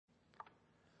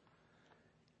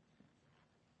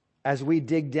As we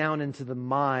dig down into the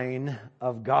mine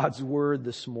of God's Word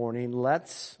this morning,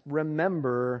 let's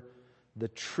remember the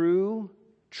true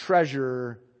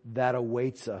treasure that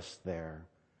awaits us there.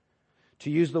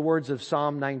 To use the words of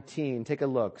Psalm 19, take a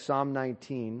look. Psalm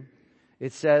 19,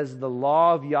 it says, "The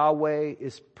law of Yahweh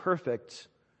is perfect,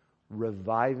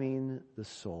 reviving the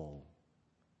soul."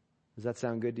 Does that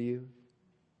sound good to you?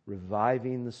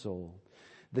 Reviving the soul.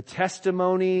 "The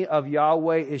testimony of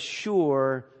Yahweh is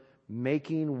sure,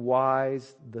 making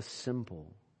wise the simple.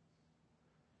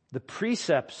 The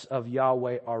precepts of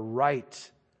Yahweh are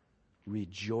right,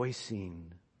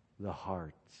 rejoicing the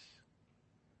heart.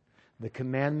 The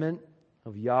commandment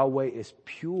of Yahweh is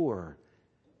pure,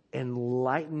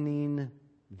 enlightening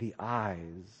the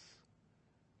eyes.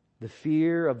 The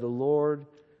fear of the Lord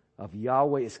of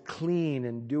Yahweh is clean,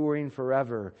 enduring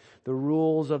forever. The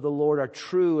rules of the Lord are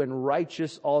true and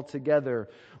righteous altogether.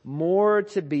 More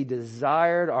to be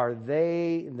desired are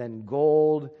they than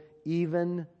gold,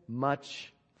 even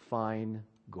much fine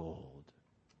gold."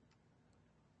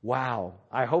 Wow.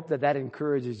 I hope that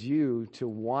encourages you to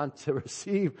want to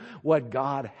receive what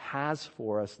God has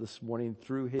for us this morning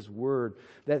through His Word.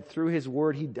 That through His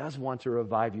Word, He does want to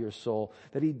revive your soul.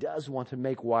 That He does want to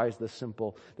make wise the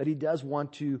simple. That He does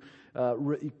want to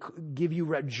give you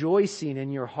rejoicing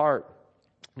in your heart.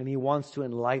 And He wants to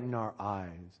enlighten our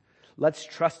eyes. Let's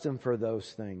trust Him for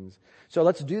those things. So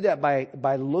let's do that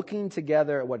by looking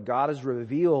together at what God has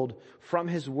revealed from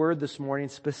His Word this morning.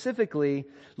 Specifically,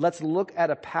 let's look at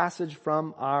a passage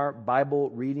from our Bible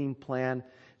reading plan.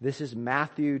 This is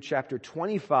Matthew chapter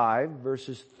 25,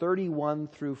 verses 31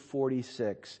 through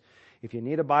 46. If you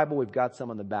need a Bible, we've got some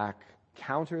on the back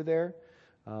counter there.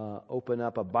 Open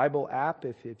up a Bible app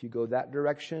if you go that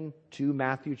direction to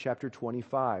Matthew chapter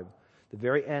 25. The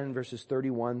very end, verses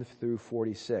 31 through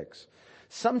 46.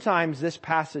 Sometimes this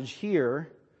passage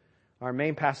here, our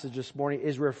main passage this morning,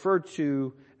 is referred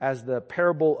to as the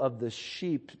parable of the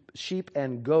sheep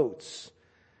and goats.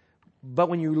 But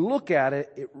when you look at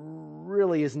it, it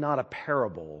really is not a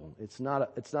parable. It's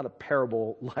not a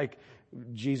parable like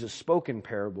Jesus spoke in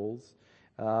parables.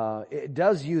 It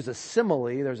does use a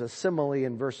simile. There's a simile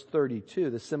in verse 32,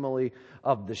 the simile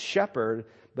of the shepherd,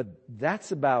 but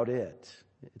that's about it.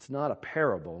 It's not a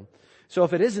parable. So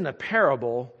if it isn't a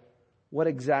parable, what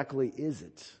exactly is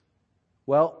it?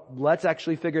 Well, let's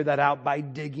actually figure that out by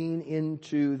digging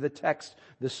into the text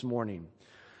this morning.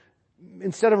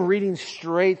 Instead of reading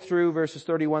straight through verses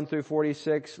 31 through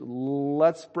 46,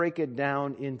 let's break it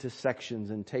down into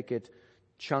sections and take it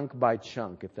chunk by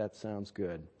chunk, if that sounds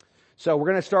good. So we're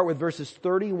going to start with verses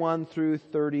 31 through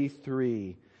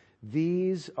 33.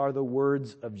 These are the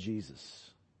words of Jesus.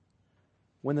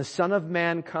 "When the Son of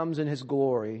Man comes in His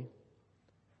glory,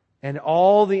 and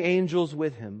all the angels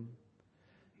with Him,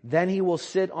 then He will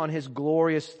sit on His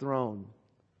glorious throne.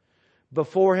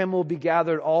 Before Him will be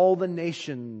gathered all the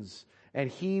nations, and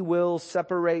He will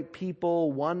separate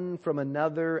people one from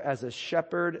another as a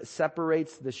shepherd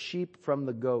separates the sheep from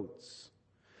the goats.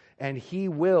 And He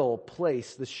will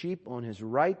place the sheep on His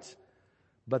right,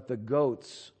 but the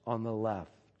goats on the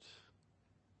left."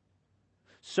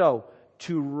 So,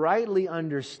 to rightly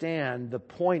understand the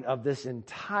point of this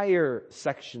entire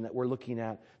section that we're looking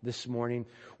at this morning,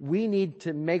 we need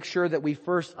to make sure that we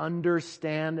first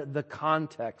understand the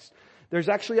context. There's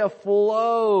actually a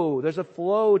flow. There's a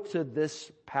flow to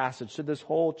this passage, to this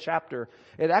whole chapter.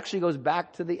 It actually goes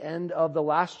back to the end of the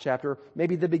last chapter,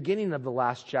 maybe the beginning of the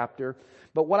last chapter.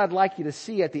 But what I'd like you to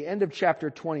see at the end of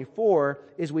chapter 24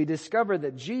 is we discover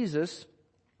that Jesus,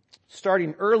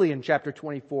 starting early in chapter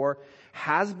 24,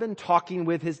 has been talking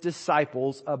with His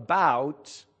disciples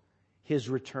about His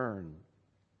return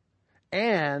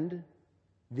and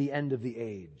the end of the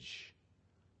age.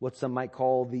 What some might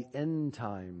call the end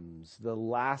times, the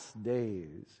last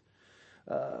days.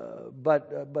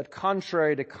 But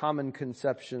contrary to common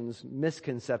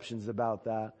misconceptions about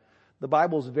that, the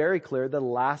Bible's very clear. The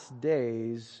last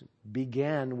days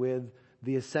began with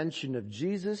the ascension of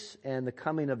Jesus and the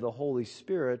coming of the Holy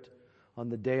Spirit on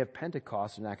the day of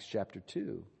Pentecost in Acts chapter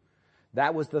 2.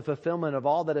 That was the fulfillment of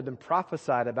all that had been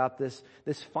prophesied about this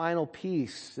final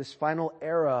piece, this final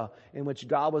era in which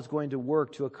God was going to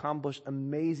work to accomplish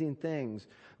amazing things.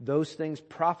 Those things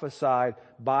prophesied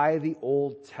by the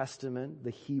Old Testament, the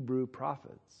Hebrew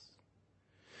prophets.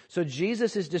 So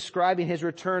Jesus is describing His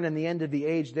return and the end of the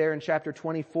age there in chapter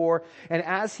 24. And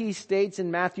as He states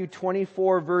in Matthew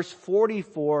 24 verse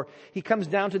 44, He comes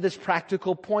down to this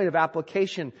practical point of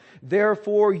application.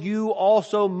 "Therefore you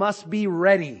also must be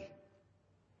ready."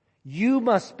 You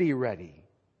must be ready.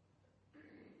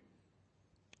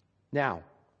 Now,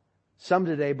 Some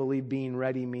today believe being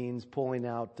ready means pulling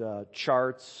out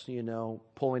charts,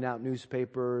 pulling out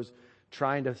newspapers,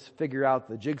 trying to figure out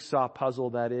the jigsaw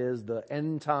puzzle that is the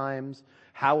end times,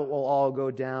 how it will all go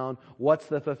down, what's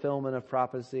the fulfillment of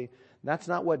prophecy. That's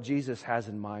not what Jesus has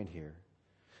in mind here.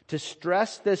 To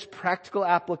stress this practical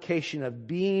application of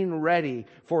being ready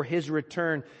for His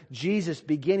return, Jesus,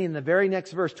 beginning the very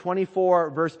next verse,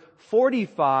 24, verse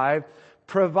 45,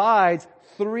 provides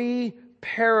 3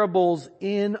 parables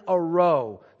in a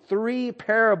row. 3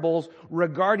 parables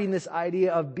regarding this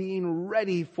idea of being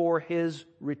ready for His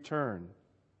return.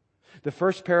 The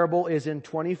first parable is in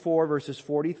 24 verses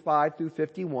 45 through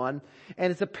 51,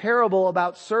 and it's a parable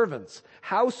about servants,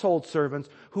 household servants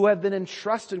who have been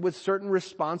entrusted with certain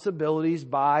responsibilities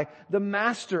by the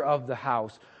master of the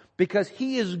house because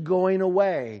he is going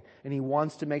away and he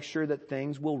wants to make sure that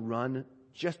things will run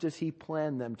just as he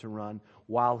planned them to run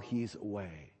while he's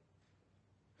away.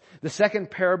 The second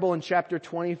parable in chapter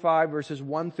 25 verses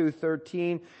 1 through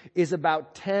 13 is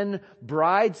about 10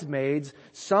 bridesmaids,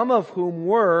 some of whom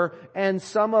were and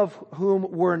some of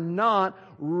whom were not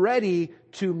ready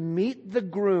to meet the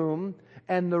groom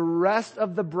and the rest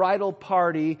of the bridal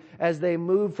party as they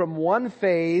moved from one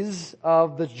phase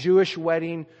of the Jewish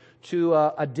wedding to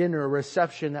a dinner, a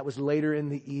reception that was later in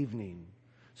the evening.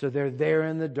 So they're there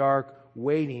in the dark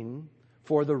waiting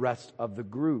for the rest of the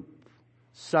group.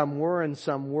 Some were and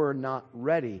some were not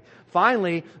ready.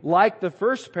 Finally, like the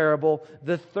first parable,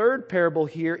 the third parable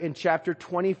here in chapter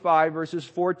 25 verses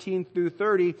 14 through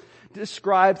 30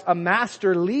 describes a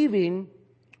master leaving,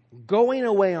 going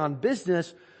away on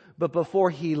business, but before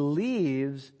he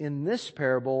leaves in this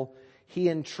parable, he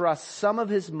entrusts some of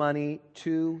his money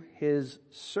to his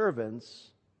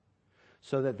servants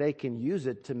so that they can use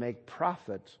it to make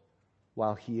profit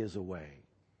while he is away.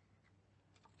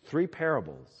 3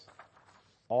 parables,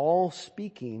 all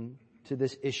speaking to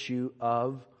this issue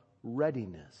of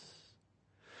readiness.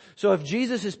 So if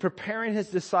Jesus is preparing His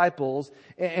disciples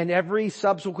and every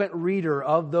subsequent reader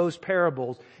of those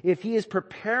parables, if He is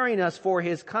preparing us for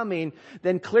His coming,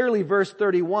 then clearly verse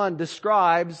 31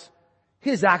 describes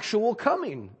His actual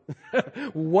coming.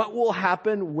 What will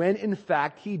happen when in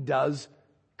fact He does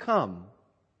come?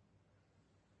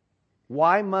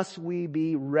 Why must we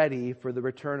be ready for the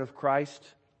return of Christ?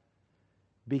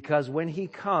 Because when He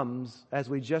comes, as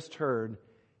we just heard,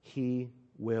 He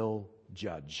will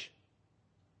judge.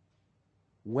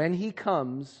 When He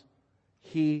comes,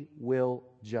 He will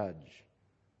judge.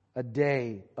 A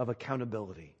day of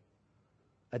accountability.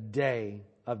 A day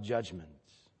of judgment.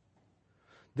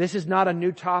 This is not a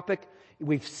new topic.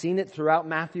 We've seen it throughout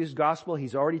Matthew's gospel.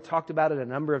 He's already talked about it a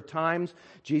number of times.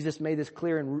 Jesus made this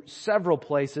clear in several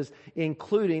places,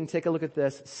 including, take a look at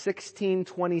this,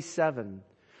 16:27.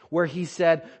 Where He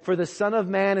said, "For the Son of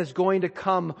Man is going to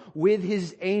come with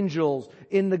His angels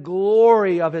in the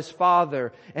glory of His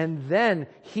Father, and then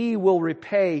He will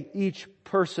repay each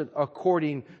person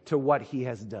according to what he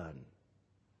has done."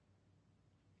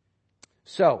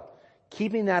 So,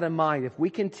 keeping that in mind, if we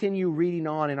continue reading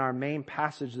on in our main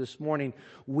passage this morning,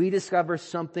 we discover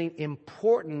something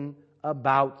important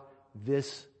about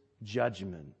this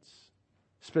judgment.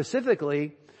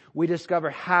 Specifically, we discover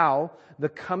how the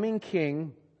coming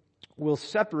King will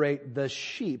separate the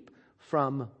sheep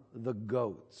from the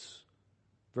goats.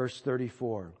 Verse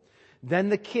 34. Then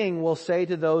the King will say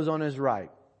to those on His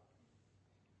right,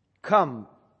 "Come,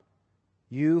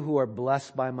 you who are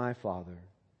blessed by my Father,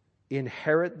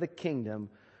 inherit the kingdom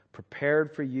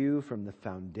prepared for you from the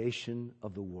foundation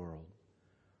of the world.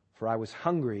 For I was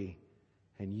hungry,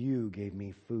 and you gave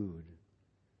me food.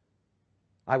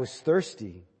 I was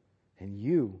thirsty, and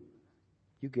you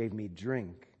gave me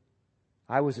drink.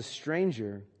 I was a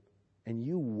stranger, and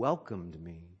you welcomed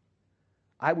me.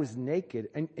 I was naked,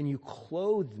 and you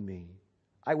clothed me.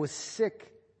 I was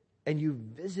sick, and you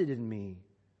visited me.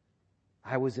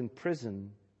 I was in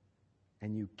prison,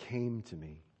 and you came to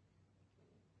me."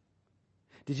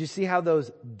 Did you see how those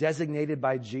designated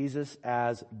by Jesus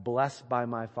as blessed by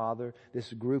my Father,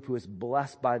 this group who is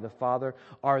blessed by the Father,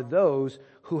 are those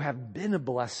who have been a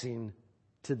blessing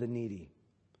to the needy?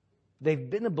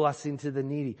 They've been a blessing to the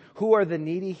needy. Who are the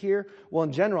needy here? Well,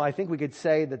 in general, I think we could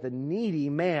say that the needy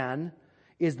man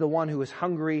is the one who is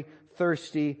hungry,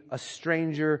 thirsty, a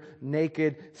stranger,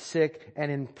 naked, sick,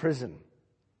 and in prison.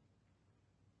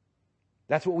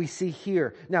 That's what we see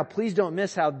here. Now, please don't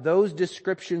miss how those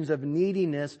descriptions of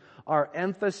neediness are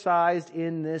emphasized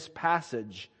in this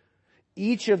passage.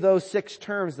 Each of those 6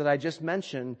 terms that I just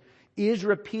mentioned is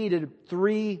repeated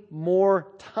 3 more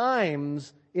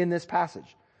times in this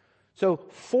passage. So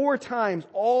 4 times,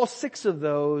 all 6 of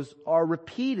those are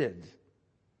repeated.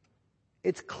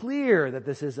 It's clear that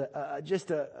this is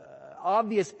just an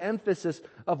obvious emphasis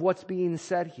of what's being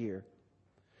said here.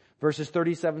 Verses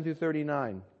 37 through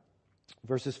 39,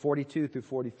 verses 42 through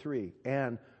 43,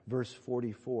 and verse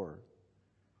 44.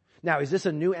 Now, is this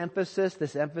a new emphasis,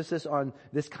 this emphasis on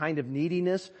this kind of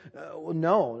neediness?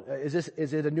 No.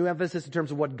 Is it a new emphasis in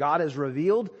terms of what God has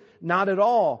revealed? Not at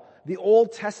all. The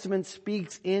Old Testament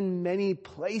speaks in many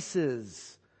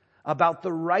places about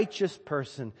the righteous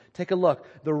person. Take a look.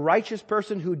 The righteous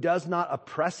person who does not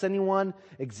oppress anyone,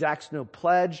 exacts no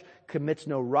pledge, commits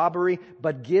no robbery,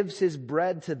 but gives his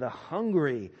bread to the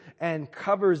hungry and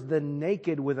covers the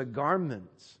naked with a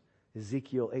garment.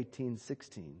 Ezekiel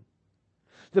 18:16.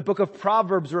 The book of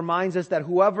Proverbs reminds us that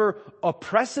whoever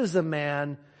oppresses a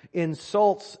man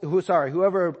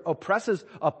whoever oppresses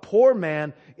a poor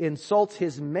man insults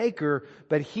his maker,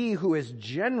 but he who is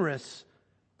generous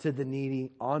to the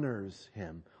needy honors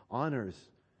him, honors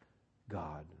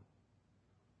God.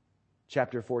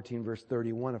 Chapter 14, verse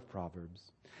 31 of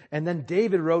Proverbs. And then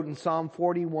David wrote in Psalm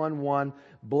 41:1,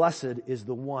 "Blessed is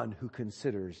the one who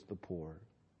considers the poor."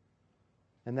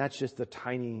 And that's just a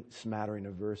tiny smattering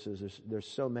of verses. There's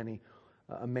so many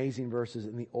amazing verses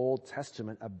in the Old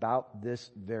Testament about this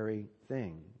very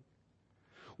thing.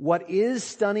 What is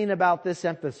stunning about this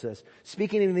emphasis,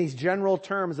 speaking in these general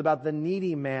terms about the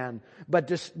needy man, but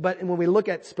when we look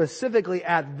at specifically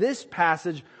at this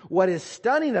passage, what is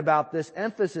stunning about this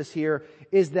emphasis here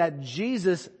is that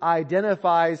Jesus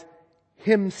identifies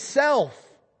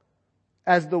himself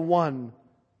as the one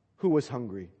who was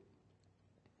hungry,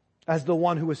 as the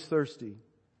one who was thirsty,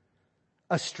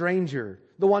 a stranger,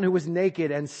 the one who was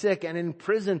naked and sick and in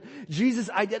prison. Jesus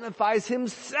identifies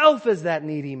himself as that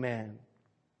needy man.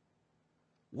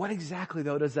 What exactly,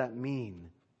 though, does that mean?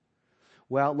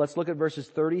 Well, let's look at verses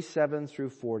 37 through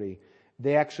 40.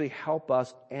 They actually help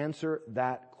us answer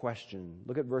that question.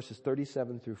 Look at verses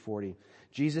 37 through 40.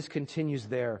 Jesus continues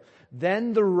there.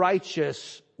 Then the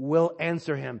righteous will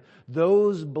answer him,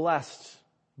 those blessed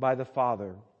by the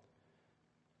Father.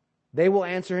 They will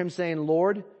answer him saying,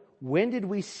 "Lord, when did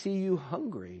we see you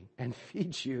hungry and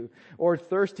feed you, or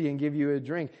thirsty and give you a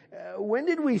drink? When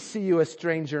did we see you a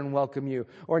stranger and welcome you,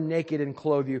 or naked and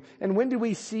clothe you? And when did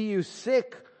we see you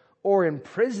sick or in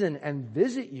prison and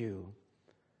visit you?"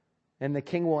 And the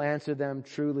king will answer them,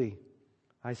 "Truly,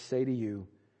 I say to you,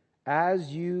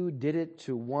 as you did it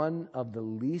to one of the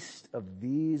least of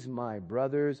these my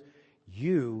brothers,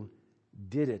 you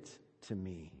did it to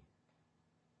me."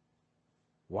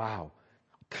 Wow.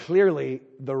 Clearly,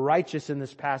 the righteous in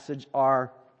this passage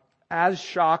are as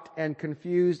shocked and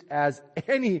confused as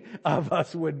any of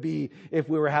us would be if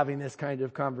we were having this kind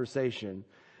of conversation.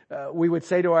 We would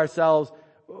say to ourselves,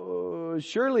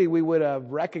 surely we would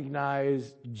have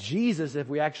recognized Jesus if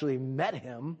we actually met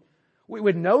him. We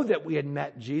would know that we had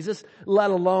met Jesus,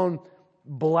 let alone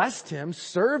blessed him,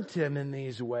 served him in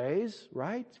these ways,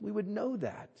 right? We would know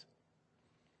that.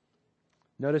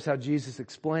 Notice how Jesus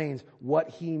explains what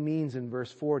he means in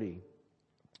verse 40.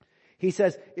 He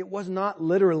says, it was not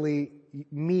literally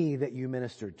me that you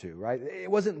ministered to, right? It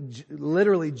wasn't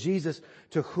literally Jesus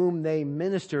to whom they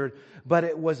ministered, but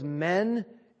it was men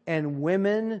and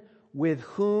women with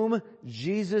whom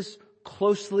Jesus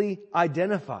closely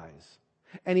identifies.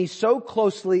 And he so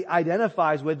closely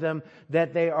identifies with them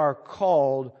that they are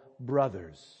called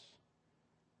brothers.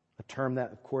 A term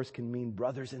that, of course, can mean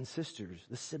brothers and sisters,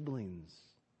 the siblings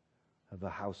of a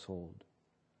household.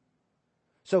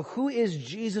 So who is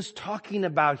Jesus talking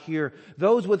about here?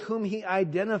 Those with whom he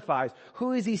identifies.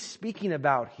 Who is he speaking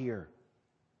about here?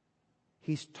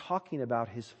 He's talking about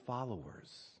his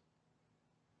followers.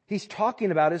 He's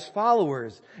talking about his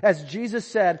followers. As Jesus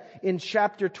said in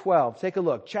chapter 12. Take a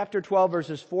look. Chapter 12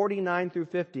 verses 49 through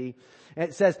 50. And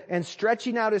it says, "And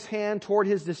stretching out his hand toward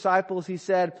his disciples, he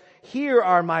said, 'Here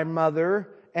are my mother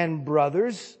and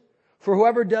brothers. For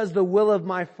whoever does the will of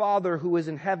my Father who is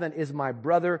in heaven is my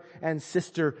brother and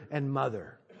sister and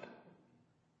mother.'"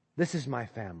 This is my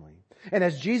family. And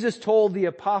as Jesus told the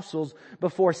apostles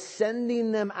before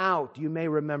sending them out, you may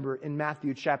remember in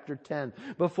Matthew chapter 10,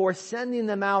 before sending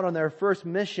them out on their first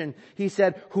mission, he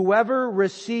said, "Whoever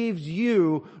receives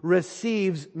you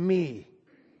receives me."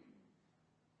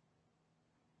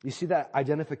 You see that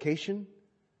identification?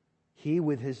 He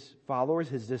with his followers,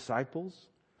 his disciples.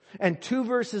 And 2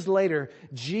 verses later,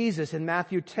 Jesus in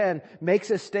Matthew 10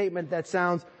 makes a statement that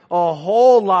sounds a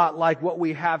whole lot like what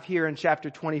we have here in chapter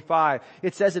 25.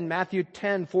 It says in Matthew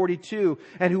 10:42,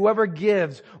 "And whoever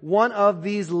gives one of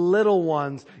these little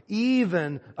ones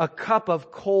even a cup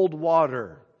of cold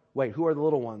water." Wait, who are the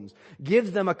little ones?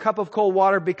 "Gives them a cup of cold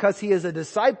water because he is a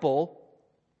disciple."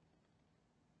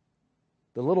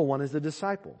 The little one is the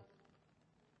disciple.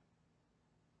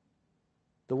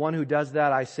 The one who does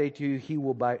that, I say to you, he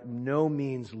will by no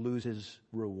means lose his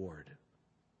reward.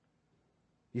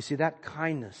 You see, that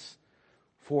kindness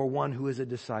for one who is a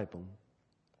disciple,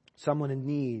 someone in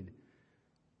need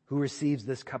who receives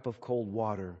this cup of cold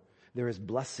water, there is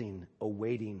blessing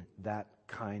awaiting that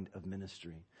kind of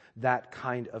ministry, that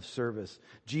kind of service.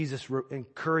 Jesus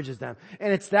encourages them.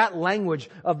 And it's that language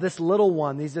of this little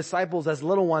one, these disciples as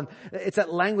little one. It's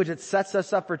that language that sets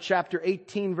us up for chapter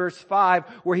 18 verse 5,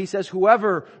 where he says,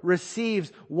 whoever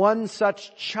receives one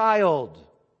such child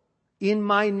in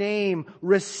my name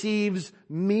receives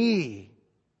me.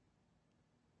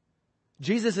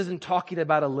 Jesus isn't talking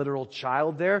about a literal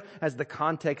child there, as the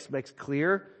context makes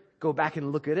clear. Go back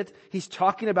and look at it. He's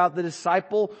talking about the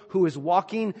disciple who is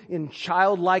walking in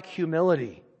childlike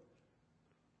humility.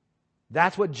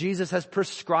 That's what Jesus has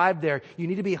prescribed there. You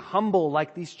need to be humble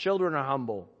like these children are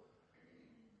humble.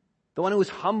 The one who is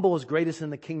humble is greatest in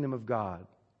the kingdom of God.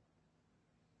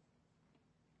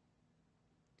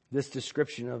 This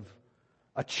description of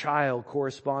a child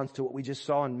corresponds to what we just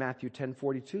saw in Matthew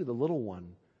 10:42, the little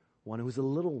one who is a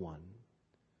little one.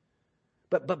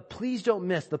 But please don't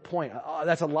miss the point.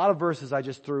 That's a lot of verses I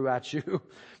just threw at you.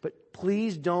 But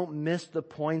please don't miss the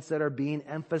points that are being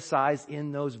emphasized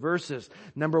in those verses.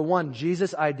 Number one,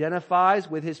 Jesus identifies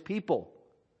with his people.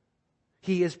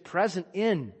 He is present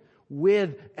in,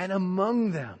 with, and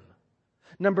among them.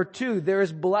 Number two, there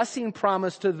is blessing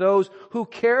promised to those who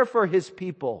care for his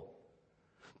people.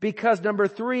 Because number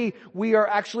three, we are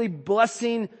actually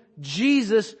blessing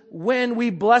Jesus when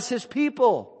we bless his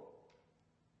people.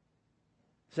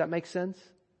 Does that make sense?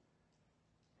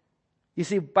 You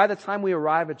see, by the time we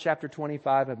arrive at chapter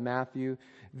 25 of Matthew,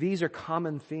 these are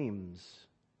common themes.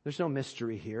 There's no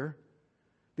mystery here.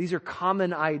 These are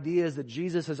common ideas that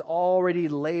Jesus has already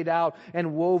laid out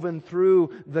and woven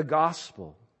through the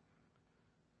gospel.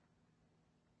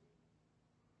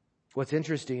 What's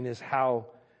interesting is how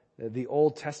the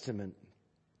Old Testament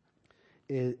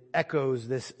echoes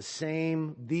these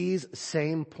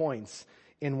same points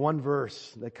in one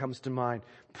verse that comes to mind.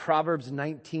 Proverbs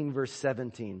 19 verse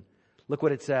 17. Look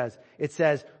what it says. It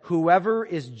says, whoever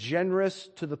is generous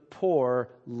to the poor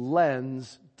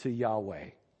lends to Yahweh,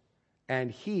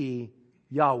 and he,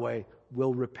 Yahweh,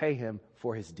 will repay him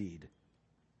for his deed.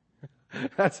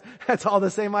 That's all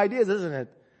the same ideas, isn't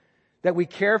it? That we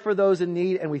care for those in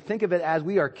need, and we think of it as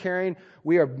we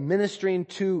are ministering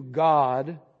to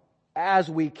God as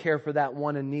we care for that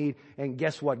one in need. And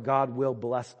guess what? God will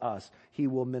bless us. He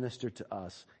will minister to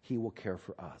us. He will care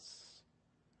for us.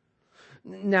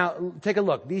 Now, take a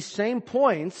look. These same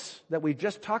points that we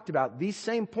just talked about, these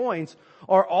same points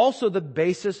are also the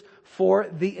basis for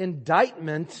the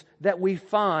indictment that we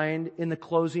find in the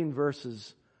closing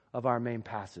verses of our main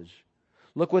passage.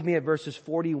 Look with me at verses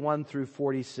 41 through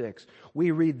 46.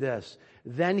 We read this.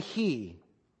 Then he,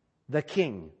 the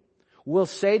king, will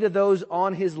say to those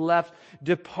on his left,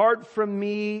 depart from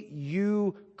me,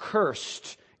 you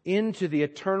cursed, into the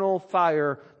eternal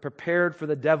fire prepared for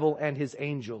the devil and his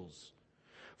angels.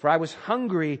 For I was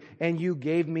hungry, and you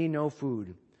gave me no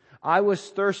food. I was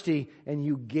thirsty, and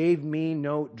you gave me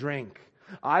no drink.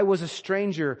 I was a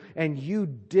stranger, and you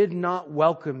did not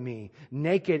welcome me.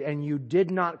 Naked, and you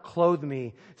did not clothe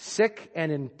me. Sick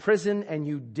and in prison, and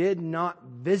you did not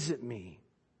visit me.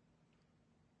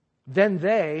 Then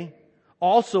they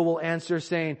also will answer,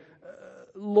 saying,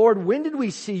 Lord, when did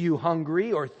we see you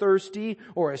hungry or thirsty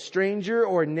or a stranger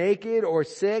or naked or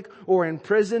sick or in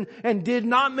prison and did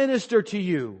not minister to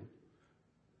you?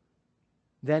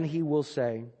 Then he will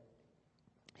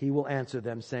answer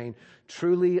them saying,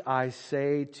 truly I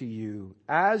say to you,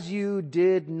 as you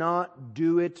did not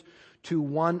do it to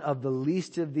one of the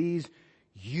least of these,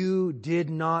 you did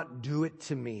not do it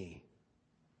to me.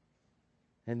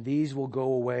 And these will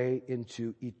go away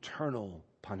into eternal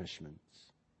punishments,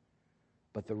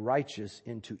 but the righteous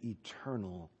into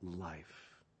eternal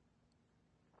life.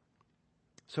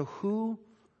 So who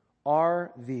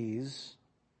are these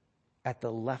at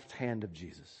the left hand of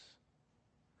Jesus?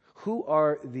 Who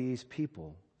are these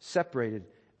people separated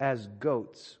as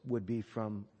goats would be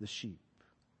from the sheep?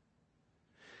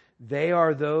 They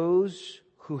are those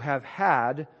who have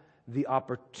had the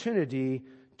opportunity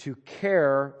to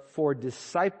care for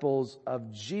disciples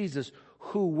of Jesus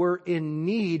who were in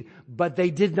need, but they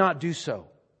did not do so.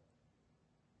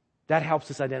 That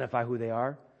helps us identify who they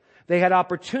are. They had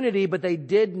opportunity, but they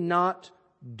did not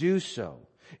do so.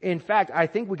 In fact, I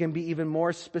think we can be even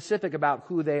more specific about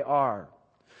who they are.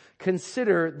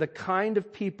 Consider the kind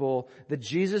of people that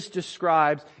Jesus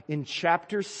describes in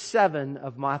chapter 7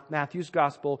 of Matthew's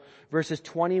Gospel, verses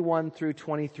 21 through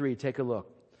 23. Take a look.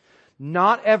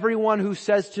 Not everyone who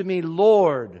says to me,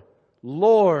 Lord,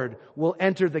 Lord will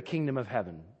enter the kingdom of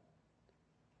heaven.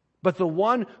 But the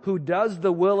one who does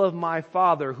the will of my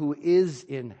Father who is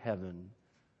in heaven.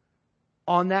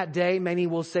 On that day, many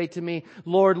will say to me,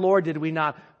 Lord, Lord, did we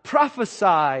not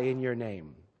prophesy in your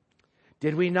name?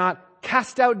 Did we not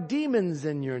cast out demons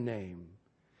in your name?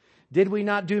 Did we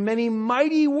not do many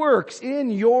mighty works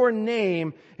in your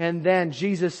name? And then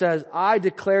Jesus says, I will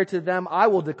declare to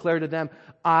them,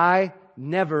 I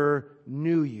never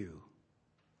knew you.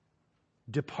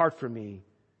 Depart from me,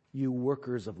 you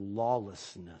workers of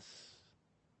lawlessness.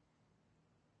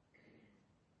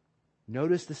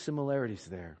 Notice the similarities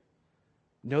there.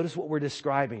 Notice what we're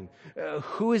describing.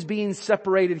 Who is being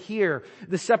separated here?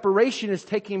 The separation is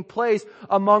taking place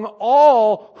among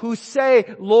all who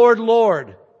say, Lord,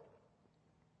 Lord.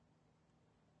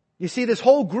 You see, this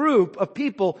whole group of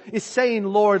people is saying,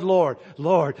 Lord, Lord,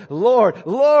 Lord, Lord,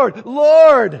 Lord,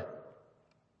 Lord.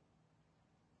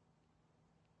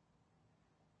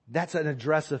 That's an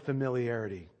address of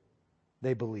familiarity,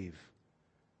 they believe.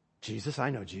 Jesus, I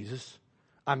know Jesus.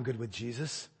 I'm good with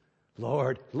Jesus.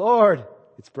 Lord, Lord.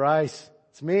 It's Bryce.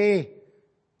 It's me.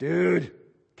 Dude,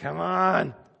 come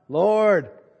on. Lord.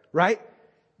 Right?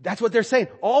 That's what they're saying.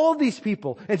 All these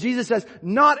people. And Jesus says,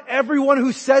 not everyone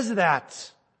who says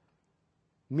that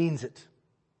means it,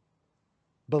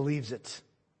 believes it,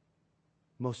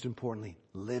 most importantly,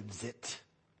 lives it.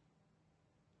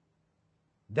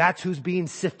 That's who's being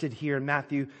sifted here in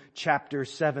Matthew chapter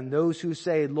 7. Those who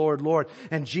say, Lord, Lord.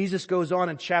 And Jesus goes on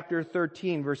in chapter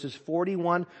 13, verses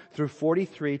 41 through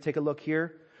 43. Take a look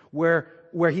here, where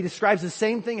he describes the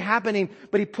same thing happening,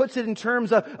 but he puts it in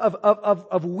terms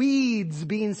of weeds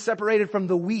being separated from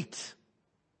the wheat.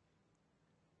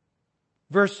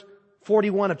 Verse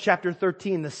 41 of chapter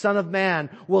 13, the Son of Man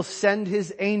will send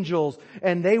His angels,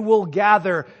 and they will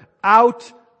gather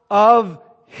out of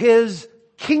His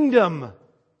kingdom.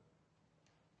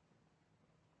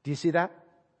 Do you see that?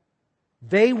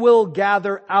 They will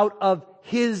gather out of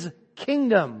His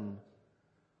kingdom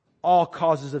all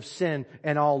causes of sin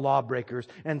and all lawbreakers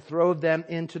and throw them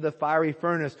into the fiery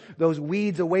furnace, those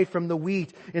weeds away from the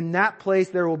wheat. In that place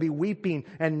there will be weeping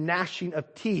and gnashing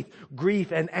of teeth,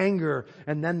 grief and anger,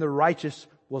 and then the righteous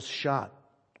will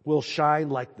shine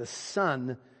like the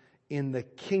sun in the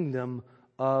kingdom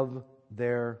of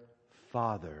their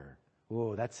Father.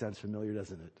 Whoa, that sounds familiar,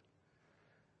 doesn't it?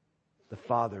 The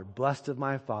Father, blessed of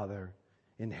my Father,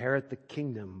 inherit the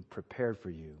kingdom prepared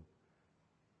for you.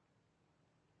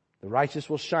 The righteous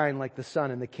will shine like the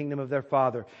sun in the kingdom of their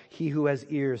Father. He who has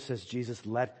ears, says Jesus,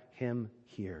 let him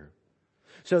hear.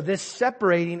 So this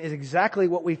separating is exactly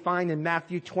what we find in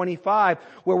Matthew 25,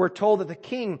 where we're told that the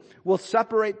king will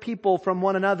separate people from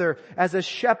one another as a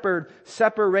shepherd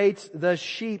separates the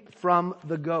sheep from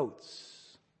the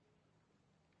goats.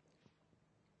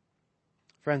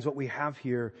 Friends, what we have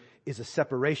here is a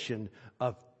separation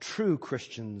of true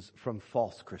Christians from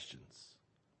false Christians.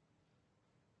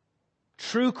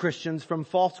 True Christians from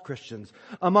false Christians.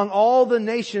 Among all the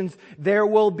nations, there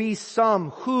will be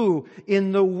some who,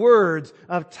 in the words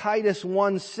of Titus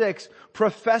 1:6,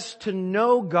 profess to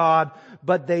know God,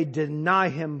 but they deny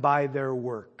Him by their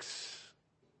works.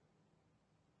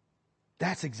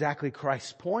 That's exactly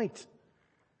Christ's point.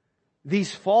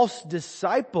 These false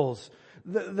disciples,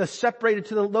 those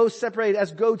separated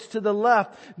as goats to the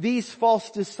left, these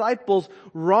false disciples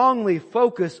wrongly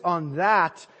focus on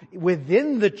that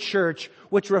within the church,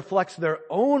 which reflects their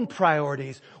own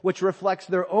priorities, which reflects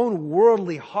their own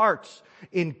worldly hearts.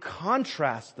 In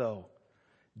contrast, though,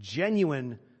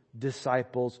 genuine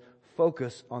disciples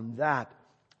focus on that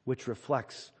which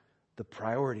reflects the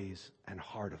priorities and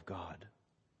heart of God.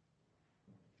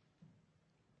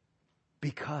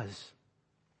 Because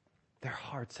their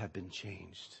hearts have been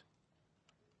changed.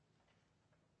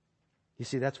 You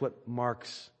see, that's what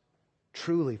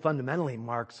fundamentally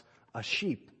marks a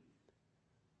sheep.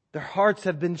 Their hearts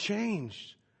have been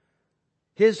changed.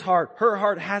 His heart, her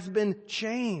heart has been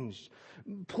changed.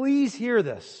 Please hear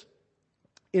this.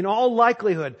 In all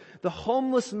likelihood, the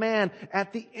homeless man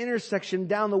at the intersection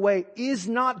down the way is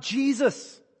not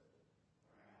Jesus.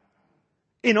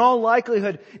 In all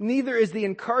likelihood, neither is the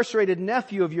incarcerated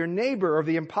nephew of your neighbor or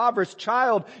the impoverished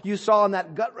child you saw in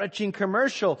that gut-wrenching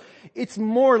commercial. It's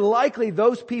more likely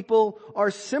those people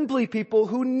are simply people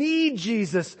who need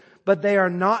Jesus, but they are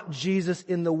not Jesus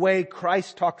in the way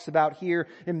Christ talks about here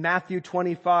in Matthew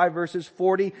 25 verses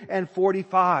 40 and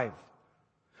 45.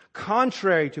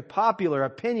 Contrary to popular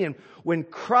opinion, when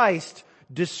Christ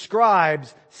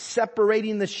describes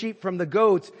separating the sheep from the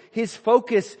goats, His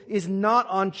focus is not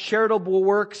on charitable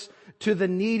works to the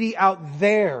needy out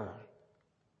there.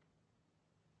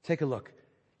 Take a look.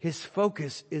 His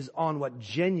focus is on what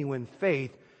genuine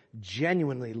faith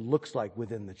genuinely looks like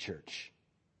within the church.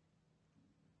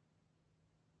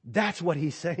 That's what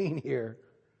he's saying here.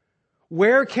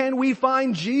 Where can we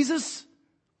find Jesus?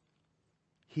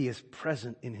 He is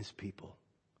present in his people.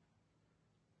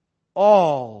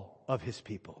 All of his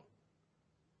people.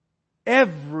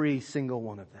 Every single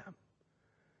one of them.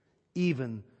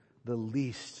 Even the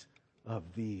least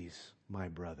of these, my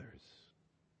brothers.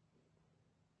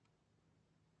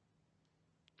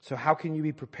 So how can you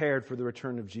be prepared for the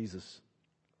return of Jesus?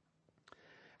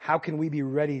 How can we be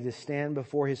ready to stand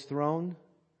before his throne?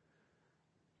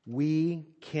 We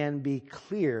can be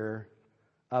clear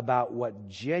about what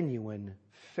genuine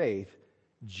faith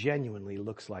genuinely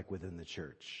looks like within the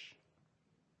church.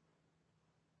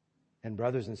 And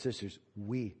brothers and sisters,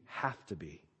 we have to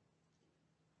be.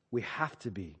 We have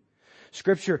to be.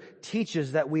 Scripture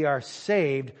teaches that we are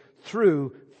saved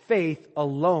through faith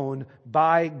alone,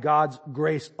 by God's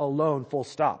grace alone, full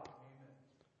stop.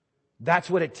 That's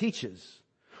what it teaches.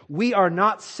 We are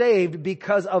not saved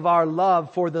because of our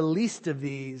love for the least of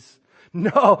these.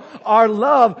 No, our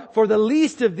love for the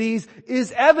least of these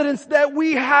is evidence that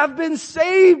we have been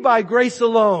saved by grace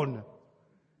alone.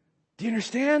 Do you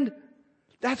understand?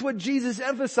 That's what Jesus is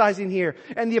emphasizing here.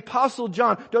 And the Apostle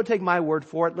John, don't take my word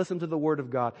for it, listen to the Word of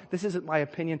God. This isn't my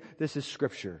opinion, this is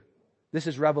Scripture. This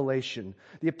is revelation.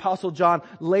 The Apostle John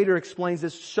later explains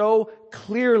this so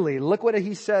clearly. Look what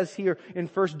he says here in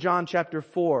 1 John chapter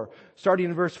 4, starting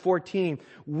in verse 14.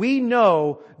 We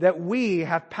know that we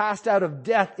have passed out of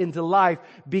death into life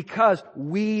because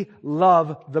we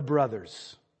love the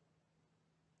brothers.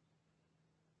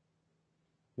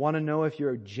 Want to know if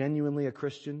you're genuinely a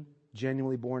Christian,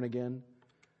 genuinely born again?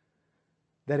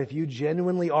 That if you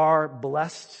genuinely are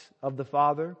blessed of the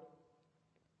Father,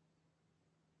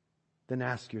 then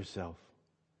ask yourself,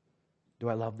 do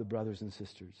I love the brothers and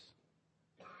sisters?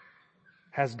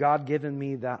 Has God given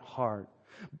me that heart?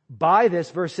 By this,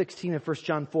 verse 16 of 1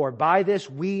 John 4, by this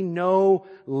we know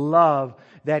love,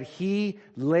 that He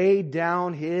laid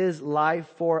down His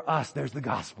life for us. There's the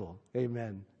gospel.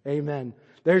 Amen. Amen.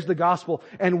 There's the gospel.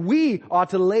 And we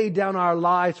ought to lay down our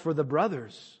lives for the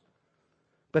brothers.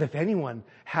 But if anyone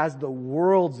has the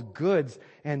world's goods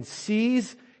and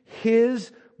sees his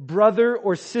brother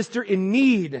or sister in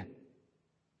need,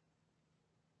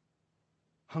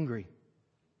 hungry,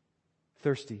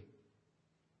 thirsty,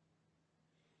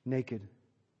 naked,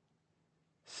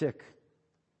 sick,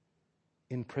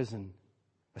 in prison,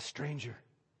 a stranger,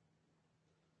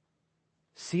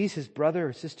 sees his brother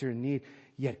or sister in need,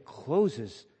 yet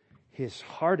closes his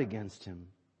heart against him,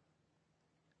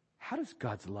 how does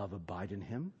God's love abide in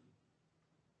him?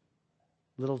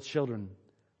 Little children,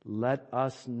 let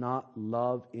us not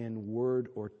love in word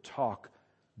or talk,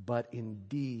 but in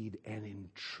deed and in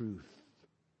truth.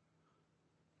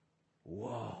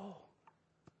 Whoa.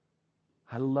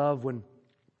 I love when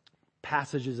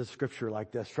passages of Scripture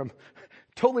like this from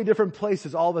totally different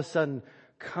places all of a sudden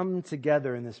come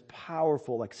together in this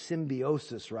powerful like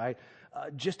symbiosis, right?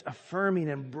 Just affirming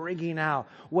and bringing out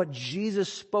what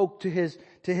Jesus spoke to his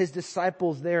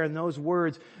disciples there in those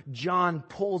words. John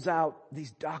pulls out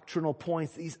these doctrinal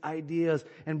points, these ideas,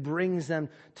 and brings them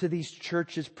to these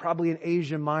churches, probably in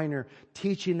Asia Minor,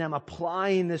 teaching them,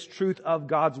 applying this truth of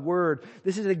God's Word.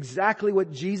 This is exactly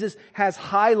what Jesus has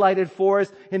highlighted for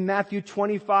us in Matthew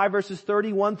 25 verses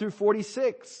 31 through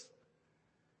 46.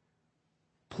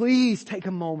 Please take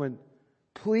a moment.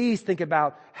 Please think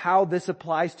about how this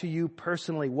applies to you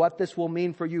personally, what this will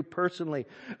mean for you personally.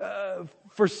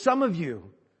 For some of you,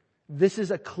 this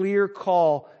is a clear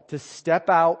call to step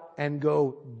out and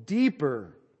go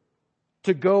deeper,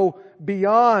 to go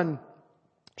beyond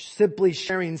simply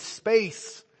sharing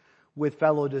space with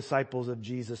fellow disciples of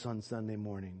Jesus on Sunday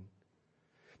morning,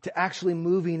 to actually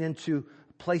moving into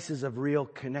places of real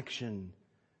connection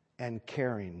and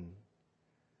caring.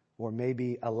 Or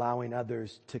maybe allowing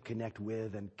others to connect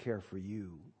with and care for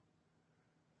you.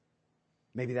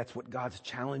 Maybe that's what God's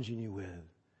challenging you with.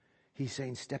 He's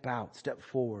saying, step out, step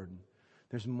forward.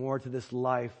 There's more to this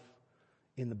life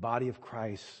in the body of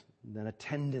Christ than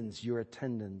attendance, your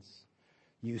attendance.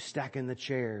 You stacking the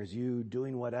chairs, you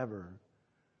doing whatever.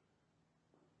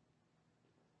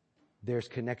 There's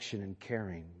connection and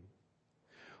caring.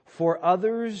 For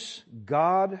others,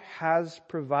 God has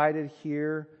provided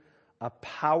here a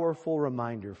powerful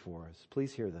reminder for us.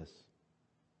 Please hear this.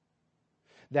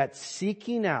 That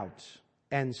seeking out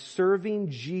and serving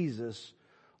Jesus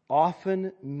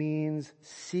often means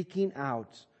seeking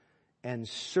out and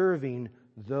serving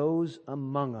those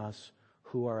among us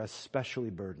who are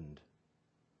especially burdened.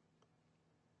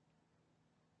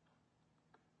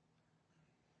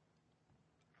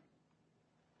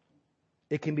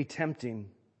 It can be tempting,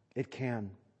 it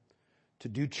can, to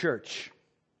do church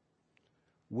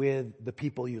with the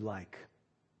people you like.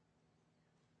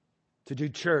 To do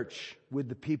church with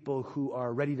the people who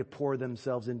are ready to pour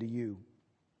themselves into you.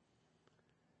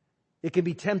 It can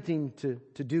be tempting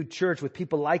to do church with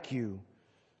people like you.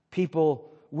 People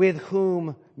with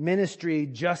whom ministry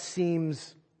just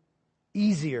seems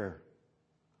easier,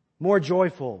 more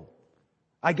joyful.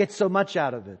 I get so much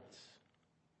out of it.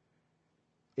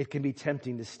 It can be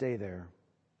tempting to stay there.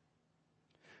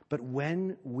 But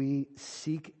when we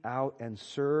seek out and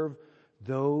serve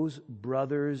those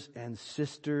brothers and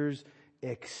sisters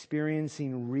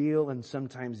experiencing real and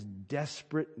sometimes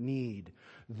desperate need,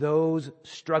 those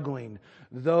struggling,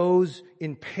 those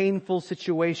in painful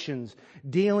situations,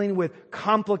 dealing with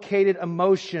complicated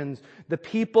emotions, the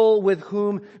people with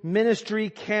whom ministry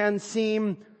can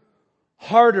seem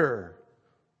harder,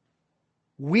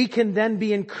 we can then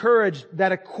be encouraged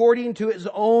that according to His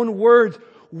own words,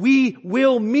 we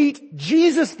will meet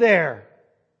Jesus there.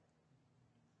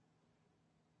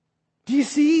 Do you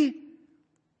see?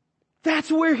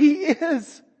 That's where He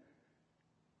is.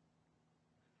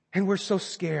 And we're so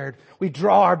scared. We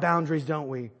draw our boundaries, don't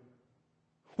we?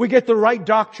 We get the right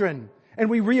doctrine and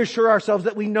we reassure ourselves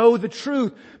that we know the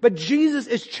truth. But Jesus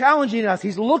is challenging us.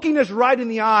 He's looking us right in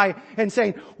the eye and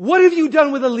saying, what have you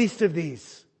done with the least of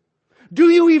these? Do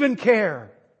you even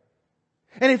care?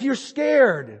 And if you're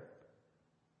scared,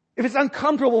 if it's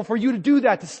uncomfortable for you to do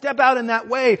that, to step out in that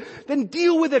way, then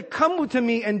deal with it. Come to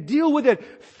me and deal with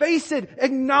it. Face it.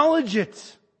 Acknowledge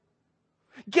it.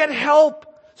 Get help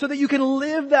so that you can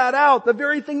live that out. The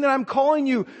very thing that I'm calling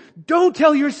you. Don't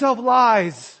tell yourself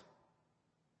lies.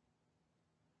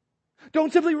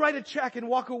 Don't simply write a check and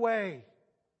walk away.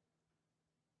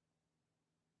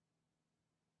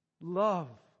 Love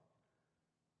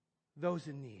those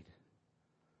in need.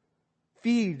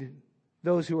 Feed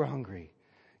those who are hungry.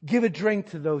 Give a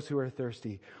drink to those who are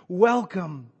thirsty.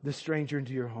 Welcome the stranger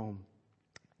into your home.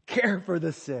 Care for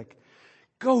the sick.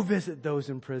 Go visit those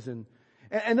in prison.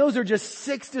 And those are just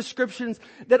 6 descriptions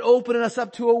that open us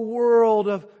up to a world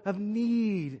of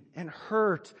need and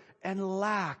hurt and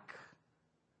lack.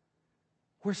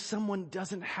 Where someone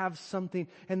doesn't have something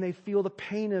and they feel the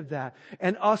pain of that.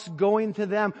 And us going to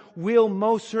them will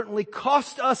most certainly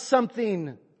cost us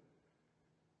something.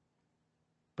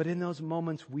 But in those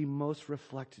moments, we most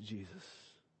reflect Jesus.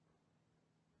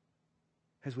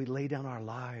 As we lay down our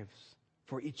lives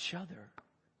for each other.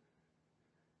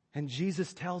 And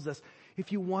Jesus tells us,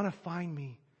 if you want to find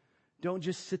me, don't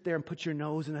just sit there and put your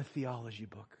nose in a theology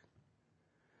book.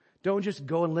 Don't just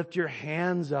go and lift your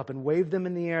hands up and wave them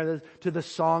in the air to the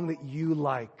song that you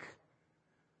like.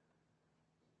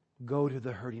 Go to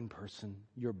the hurting person,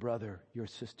 your brother, your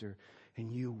sister,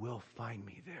 and you will find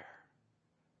me there.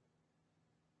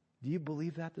 Do you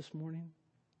believe that this morning?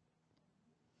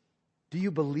 Do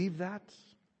you believe that?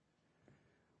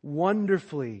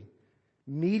 Wonderfully,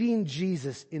 meeting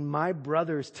Jesus in my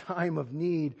brother's time of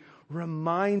need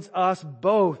reminds us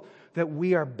both that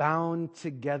we are bound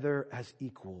together as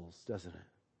equals, doesn't it?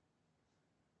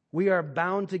 We are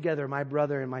bound together, my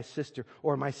brother and my sister,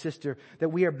 or my sister, that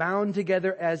we are bound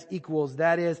together as equals.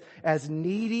 That is, as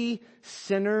needy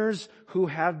sinners who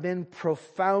have been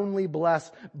profoundly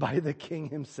blessed by the King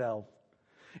Himself.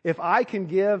 If I can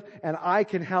give and I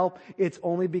can help, it's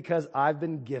only because I've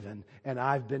been given and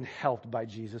I've been helped by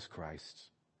Jesus Christ.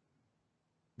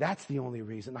 That's the only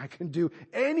reason I can do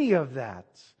any of that.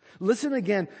 Listen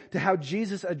again to how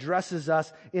Jesus addresses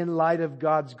us in light of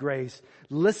God's grace.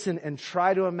 Listen and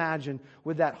try to imagine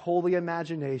with that holy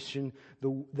imagination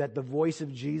that the voice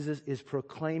of Jesus is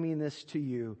proclaiming this to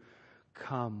you.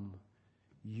 Come,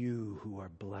 you who are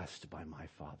blessed by my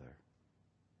Father.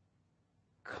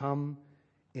 Come,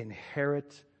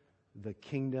 inherit the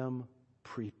kingdom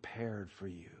prepared for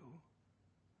you.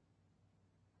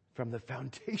 From the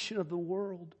foundation of the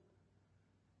world.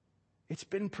 It's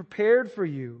been prepared for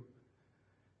you.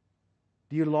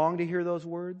 Do you long to hear those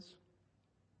words?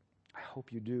 I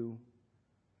hope you do.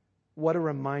 What a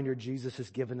reminder Jesus has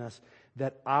given us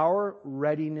that our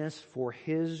readiness for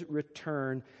His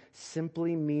return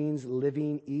simply means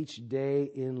living each day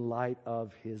in light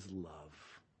of His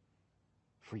love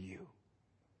for you.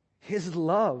 His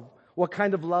love. What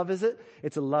kind of love is it?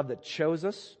 It's a love that chose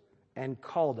us and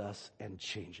called us and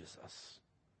changes us.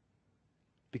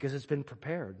 Because it's been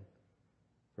prepared,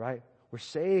 right? We're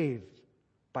saved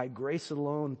by grace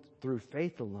alone, through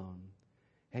faith alone.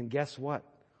 And guess what?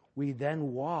 We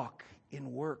then walk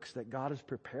in works that God has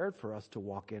prepared for us to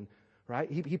walk in,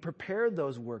 right? He prepared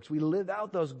those works. We live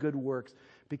out those good works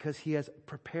because He has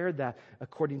prepared that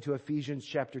according to Ephesians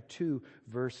chapter 2,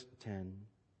 verse 10.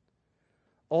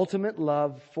 Ultimate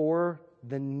love for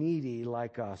the needy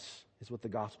like us is what the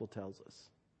gospel tells us.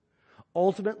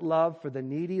 Ultimate love for the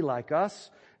needy like us,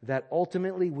 that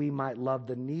ultimately we might love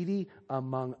the needy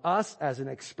among us as an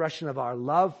expression of our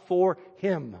love for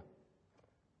Him.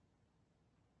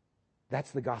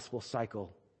 That's the gospel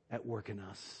cycle at work in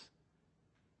us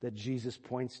that Jesus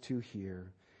points to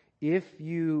here. If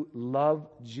you love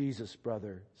Jesus,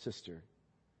 brother, sister,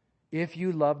 if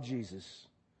you love Jesus,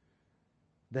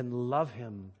 then love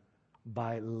Him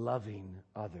by loving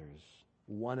others,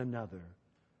 one another,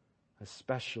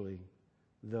 especially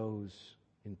those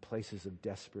in places of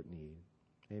desperate need.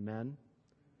 Amen?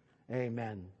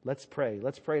 Amen. Let's pray.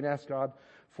 Let's pray and ask God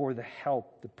for the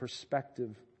help, the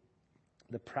perspective,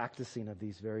 the practicing of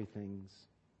these very things.